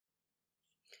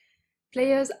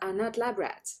Players are not lab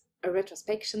rats, a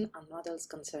retrospection on models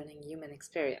concerning human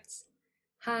experience.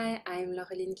 Hi, I'm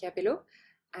Laureline Chiapello.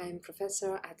 I'm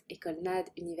professor at École NAD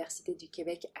Université du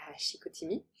Québec à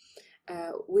Chicoutimi,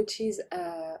 which is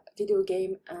a video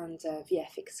game and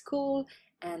VFX school,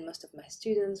 and most of my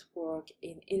students work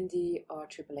in indie or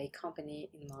AAA company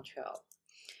in Montreal.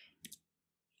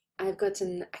 I've got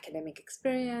an academic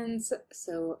experience,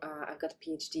 so I've got a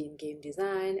PhD in game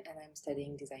design, and I'm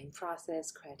studying design process,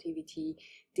 creativity,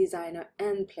 designer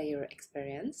and player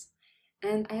experience.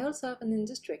 And I also have an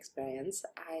industry experience.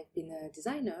 I've been a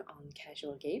designer on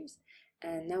casual games,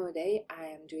 and nowadays I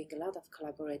am doing a lot of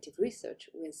collaborative research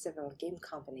with several game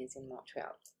companies in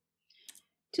Montreal.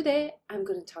 Today I'm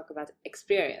going to talk about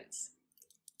experience.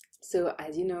 So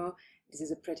as you know, this is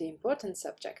a pretty important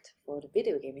subject for the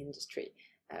video game industry.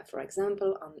 For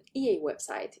example, on EA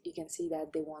website, you can see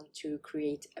that they want to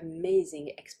create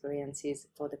amazing experiences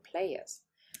for the players.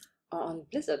 Or on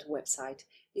Blizzard website,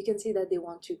 you can see that they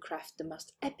want to craft the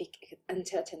most epic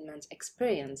entertainment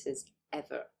experiences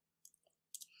ever.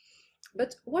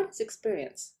 But what is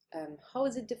experience? How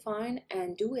is it defined?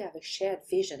 And do we have a shared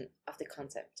vision of the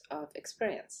concept of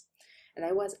experience? And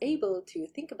I was able to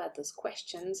think about those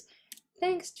questions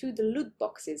thanks to the loot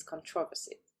boxes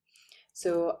controversy.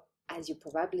 So, as you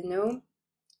probably know,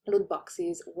 loot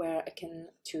boxes were akin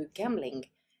to gambling,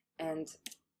 and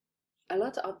a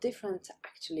lot of different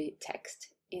text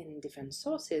in different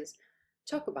sources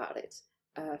talk about it.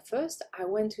 First, I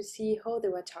went to see how they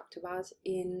were talked about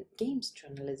in games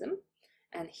journalism,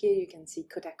 and here you can see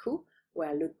Kotaku,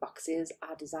 where loot boxes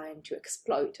are designed to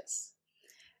exploit us.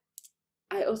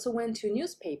 I also went to a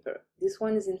newspaper. This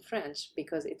one is in French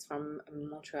because it's from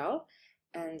Montreal,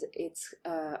 and it's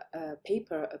a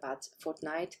paper about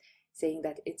Fortnite saying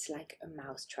that it's like a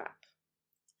mousetrap.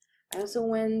 I also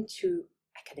went to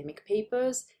academic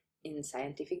papers in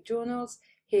scientific journals.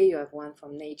 Here you have one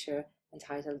from Nature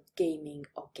entitled Gaming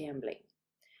or Gambling.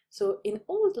 So in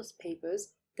all those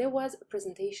papers, there was a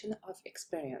presentation of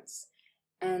experience.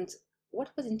 And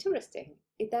what was interesting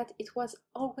is that it was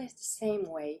always the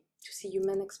same way to see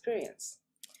human experience.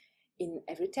 In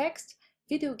every text,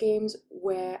 video games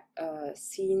were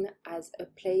seen as a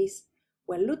place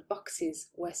where loot boxes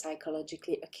were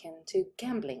psychologically akin to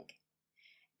gambling.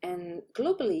 And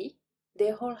globally,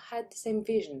 they all had the same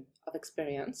vision of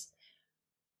experience.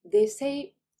 They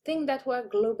say things that were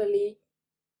globally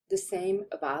the same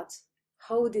about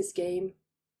how this game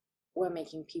were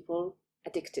making people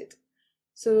addicted.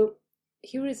 So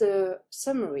here is a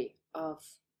summary of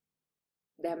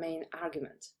their main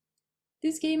argument.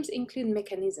 These games include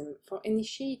mechanisms for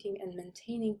initiating and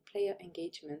maintaining player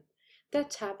engagement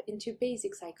that tap into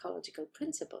basic psychological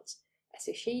principles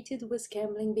associated with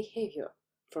gambling behavior,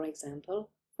 for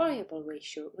example, variable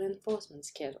ratio reinforcement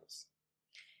schedules.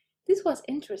 This was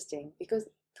interesting because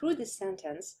through this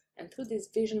sentence and through this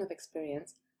vision of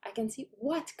experience, I can see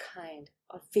what kind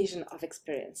of vision of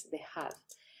experience they have.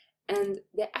 And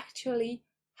they actually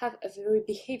have a very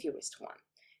behaviorist one,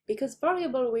 because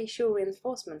variable ratio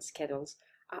reinforcement schedules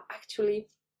are actually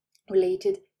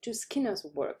related to Skinner's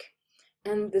work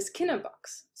and the Skinner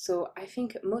box. So I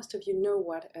think most of you know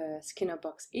what a Skinner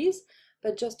box is,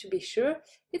 but just to be sure,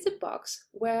 it's a box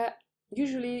where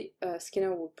usually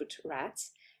Skinner will put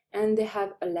rats, and they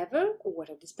have a lever, a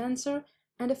water dispenser,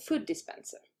 and a food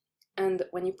dispenser. And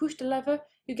when you push the lever,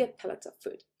 you get pellets of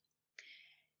food.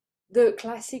 The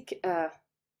classic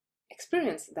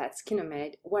experience that Skinner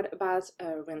made was about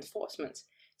reinforcement.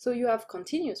 So you have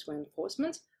continuous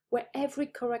reinforcement where every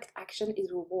correct action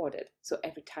is rewarded. So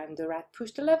every time the rat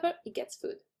pushes the lever, it gets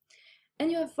food.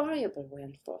 And you have variable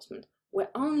reinforcement where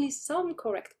only some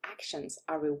correct actions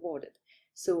are rewarded.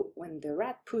 So when the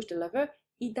rat pushes the lever,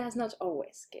 it does not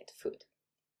always get food.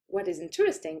 What is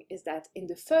interesting is that in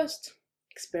the first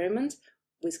experiment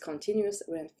with continuous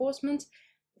reinforcement,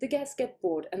 the guests get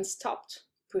bored and stopped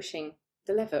pushing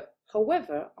the lever.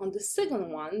 However, on the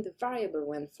second one, the variable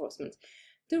reinforcement,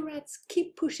 the rats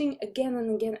keep pushing again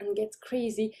and again and get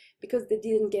crazy because they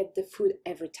didn't get the food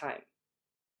every time.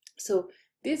 So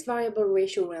these variable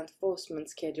ratio reinforcement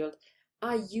schedules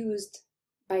are used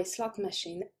by slot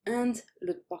machine and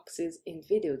loot boxes in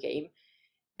video game,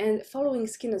 and following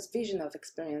Skinner's vision of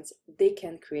experience, they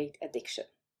can create addiction.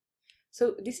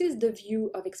 So this is the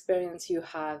view of experience you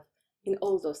have in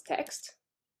all those texts,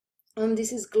 and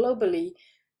this is globally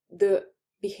the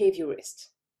behaviorist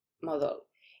model.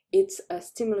 It's a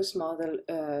stimulus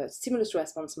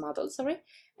response model,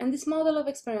 and this model of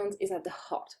experience is at the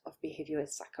heart of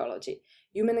behaviorist psychology.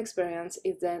 Human experience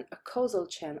is then a causal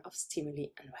chain of stimuli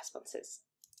and responses.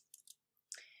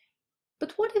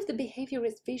 But what if the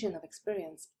behaviorist vision of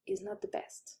experience is not the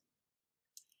best?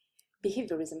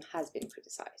 behaviorism has been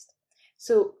criticized.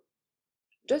 So,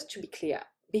 just to be clear,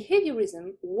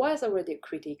 behaviorism was already a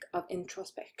critique of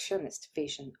introspectionist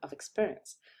vision of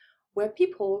experience, where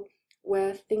people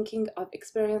were thinking of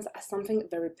experience as something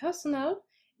very personal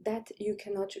that you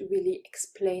cannot really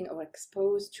explain or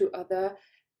expose to others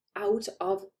out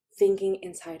of thinking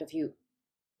inside of you.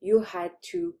 You had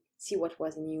to see what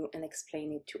was in you and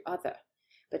explain it to others,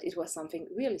 but it was something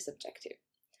really subjective.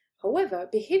 However,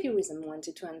 behaviorism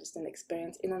wanted to understand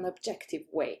experience in an objective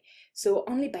way, so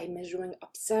only by measuring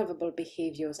observable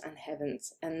behaviors and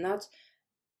events, and not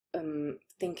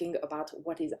thinking about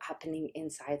what is happening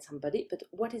inside somebody, but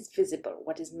what is visible,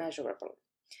 what is measurable.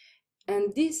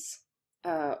 And this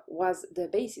was the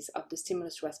basis of the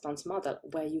stimulus-response model,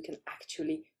 where you can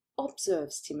actually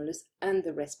observe stimulus and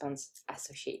the response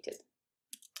associated.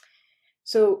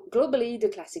 So globally, the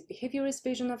classic behaviorist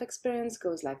vision of experience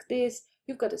goes like this.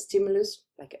 You've got a stimulus,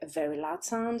 like a very loud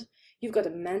sound. You've got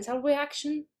a mental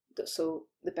reaction, so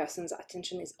the person's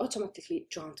attention is automatically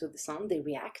drawn to the sound, they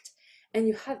react. And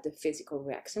you have the physical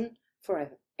reaction,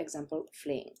 for example,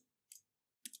 fleeing.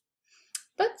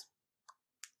 But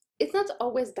it's not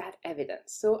always that evident.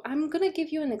 So I'm going to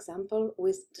give you an example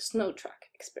with the snow track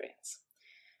experience.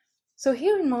 So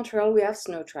here in Montreal, we have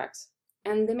snow tracks,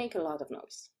 and they make a lot of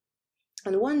noise.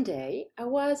 And one day, I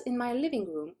was in my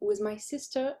living room with my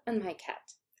sister and my cat.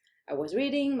 I was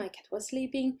reading, my cat was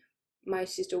sleeping, my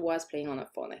sister was playing on her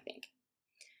phone, I think.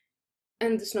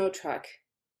 And the snow track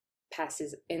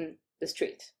passes in the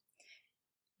street.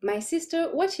 My sister,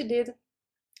 what she did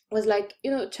was like,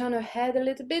 turn her head a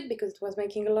little bit because it was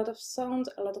making a lot of sound,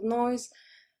 a lot of noise,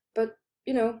 but,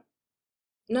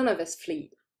 none of us fled.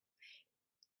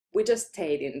 We just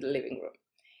stayed in the living room.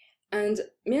 And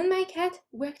me and my cat,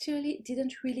 we actually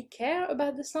didn't really care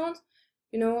about the sound.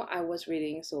 I was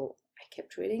reading, so I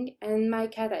kept reading. And my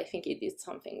cat, I think it did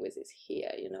something with his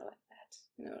hair,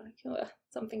 like that.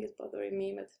 Something is bothering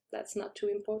me, but that's not too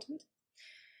important.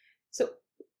 So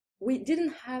we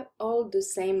didn't have all the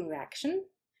same reaction.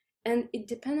 And it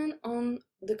depended on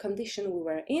the condition we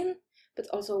were in, but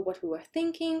also what we were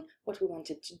thinking, what we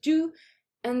wanted to do.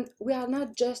 And we are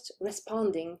not just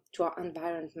responding to our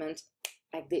environment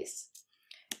like this.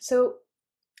 So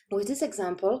with this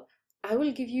example, I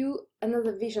will give you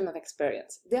another vision of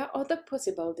experience. There are other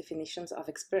possible definitions of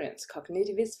experience.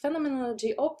 Cognitivist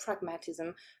phenomenology or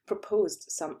pragmatism proposed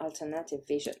some alternative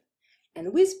vision.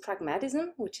 And with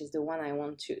pragmatism, which is the one I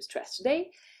want to stress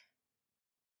today,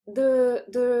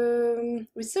 the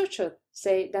researchers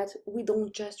say that we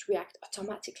don't just react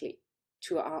automatically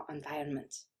to our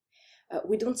environment.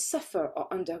 We don't suffer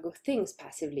or undergo things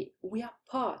passively. We are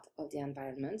part of the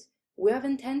environment. We have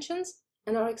intentions,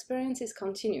 and our experience is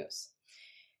continuous.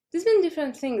 There's been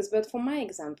different things, but for my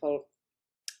example,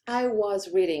 I was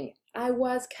reading. I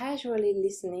was casually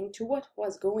listening to what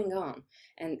was going on,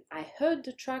 and I heard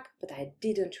the track, but I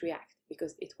didn't react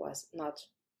because it was not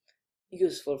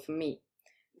useful for me.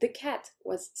 The cat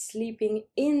was sleeping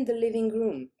in the living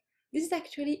room. This is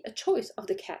actually a choice of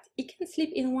the cat. He can sleep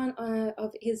in one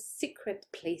of his secret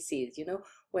places,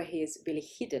 where he is really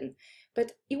hidden.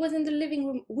 But he was in the living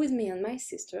room with me and my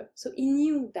sister, so he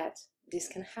knew that this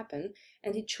can happen,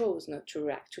 and he chose not to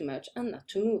react too much and not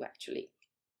to move, actually.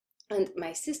 And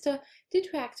my sister did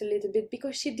react a little bit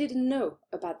because she didn't know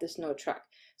about the snow track.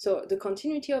 So the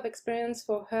continuity of experience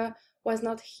for her was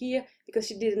not here because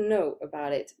she didn't know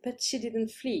about it, but she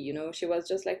didn't flee, she was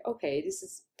just like, okay, this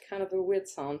is kind of a weird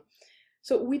sound.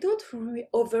 So we don't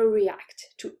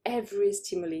overreact to every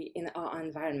stimuli in our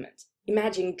environment.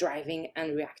 Imagine driving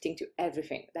and reacting to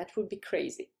everything. That would be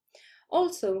crazy.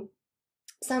 Also,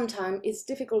 sometimes it's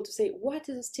difficult to say what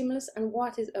is a stimulus and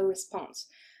what is a response.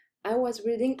 I was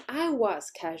reading, I was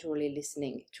casually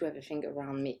listening to everything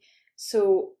around me.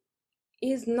 So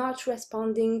is not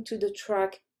responding to the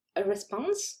track a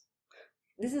response?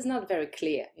 This is not very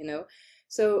clear,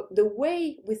 So the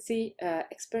way we see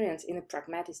experience in a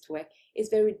pragmatist way is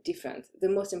very different. The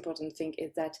most important thing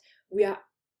is that we are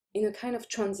in a kind of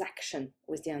transaction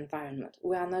with the environment.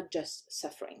 We are not just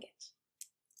suffering it.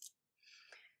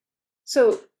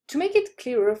 So to make it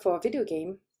clearer for a video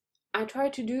game, I try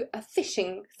to do a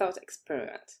fishing thought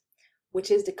experiment, which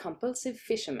is the compulsive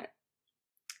fisherman.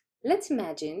 Let's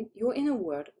imagine you're in a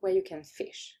world where you can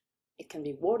fish. It can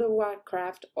be World of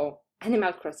Warcraft or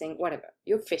Animal Crossing, whatever,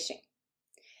 you're fishing.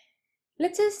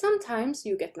 Let's say sometimes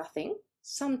you get nothing,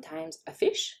 sometimes a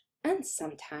fish, and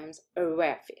sometimes a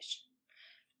rare fish.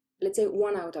 Let's say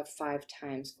 1 out of 5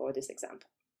 times for this example.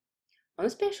 On a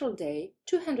special day,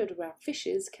 200 rare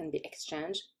fishes can be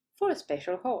exchanged for a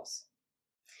special horse.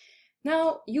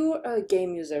 Now you're a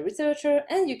game user researcher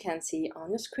and you can see on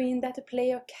your screen that a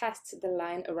player casts the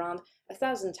line around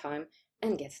 1,000 times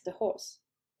and gets the horse.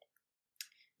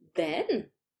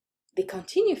 Then they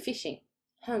continue fishing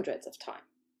hundreds of times.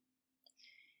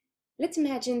 Let's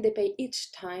imagine they pay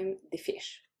each time they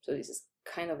fish. So this is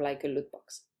kind of like a loot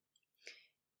box.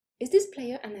 Is this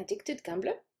player an addicted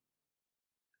gambler?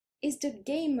 Is the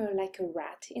gamer like a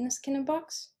rat in a Skinner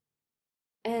box?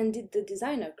 And did the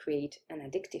designer create an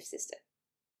addictive system?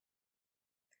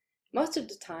 Most of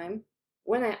the time,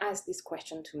 when I ask this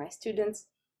question to my students,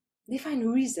 they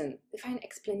find reason, they find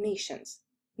explanations.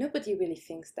 Nobody really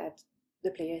thinks that the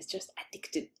player is just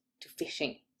addicted to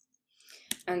fishing.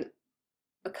 And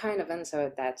a kind of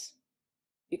answer that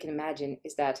you can imagine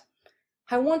is that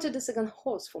I wanted a second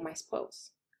horse for my spouse.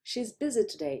 She's busy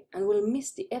today and will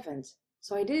miss the event,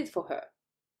 so I did it for her.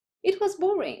 It was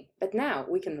boring, but now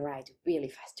we can ride really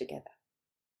fast together.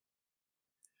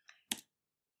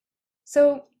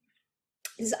 So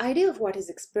this idea of what is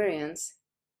experience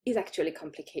is actually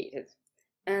complicated.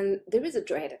 And there is a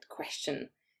dreaded question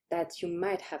that you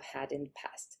might have had in the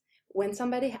past when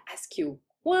somebody asks you,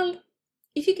 well,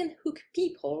 if you can hook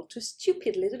people to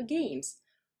stupid little games,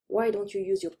 why don't you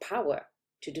use your power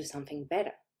to do something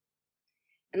better?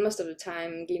 And most of the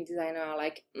time, game designers are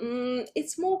like,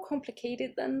 it's more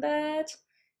complicated than that.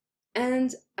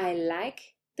 And I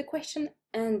like the question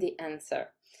and the answer,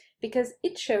 because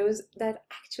it shows that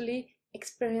actually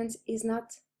experience is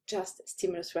not just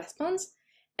stimulus response.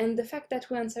 And the fact that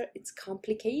we answer it's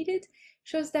complicated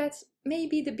shows that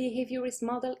maybe the behaviorist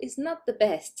model is not the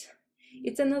best.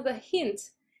 It's another hint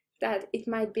that it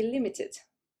might be limited.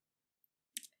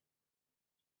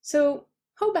 So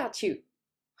how about you?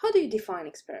 How do you define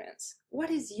experience? What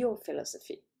is your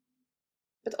philosophy?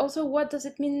 But also, what does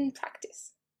it mean in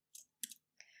practice?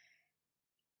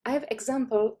 I have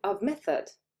examples of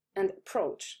method and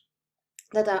approach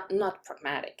that are not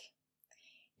pragmatic.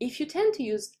 If you tend to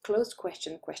use closed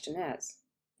question questionnaires,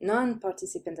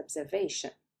 non-participant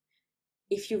observation,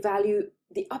 if you value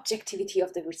the objectivity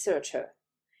of the researcher,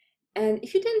 and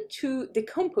if you tend to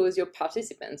decompose your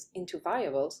participants into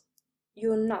variables,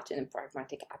 you're not in a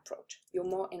pragmatic approach. You're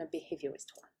more in a behaviorist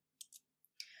one.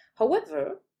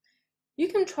 However, you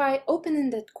can try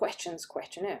open-ended questions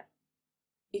questionnaire.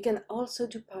 You can also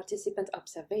do participant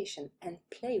observation and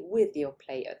play with your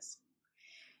players.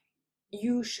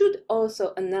 You should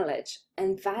also acknowledge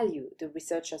and value the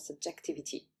researcher's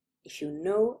subjectivity. If you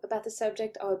know about a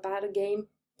subject or about a game,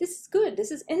 this is good,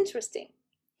 this is interesting.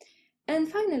 And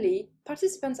finally,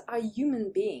 participants are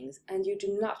human beings and you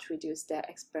do not reduce their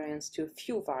experience to a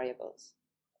few variables.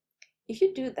 If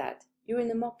you do that, you're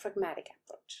in a more pragmatic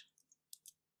approach.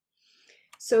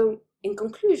 So, in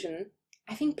conclusion,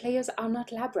 I think players are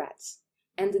not lab rats,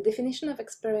 and the definition of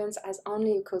experience as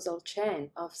only a causal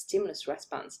chain of stimulus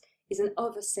response is an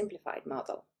oversimplified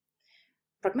model.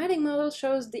 Pragmatic model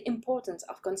shows the importance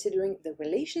of considering the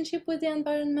relationship with the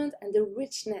environment and the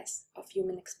richness of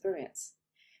human experience.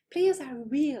 Players are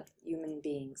real human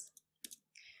beings.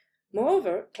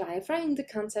 Moreover, clarifying the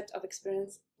concept of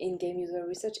experience in game user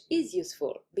research is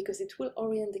useful because it will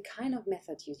orient the kind of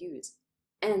method you use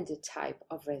and the type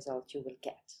of result you will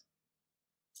get.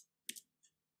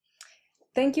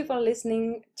 Thank you for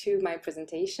listening to my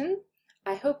presentation.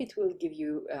 I hope it will give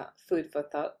you food for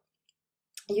thought.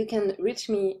 You can reach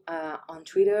me on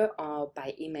Twitter or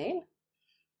by email.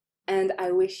 And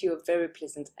I wish you a very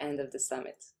pleasant end of the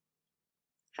summit.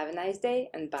 Have a nice day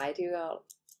and bye to you all.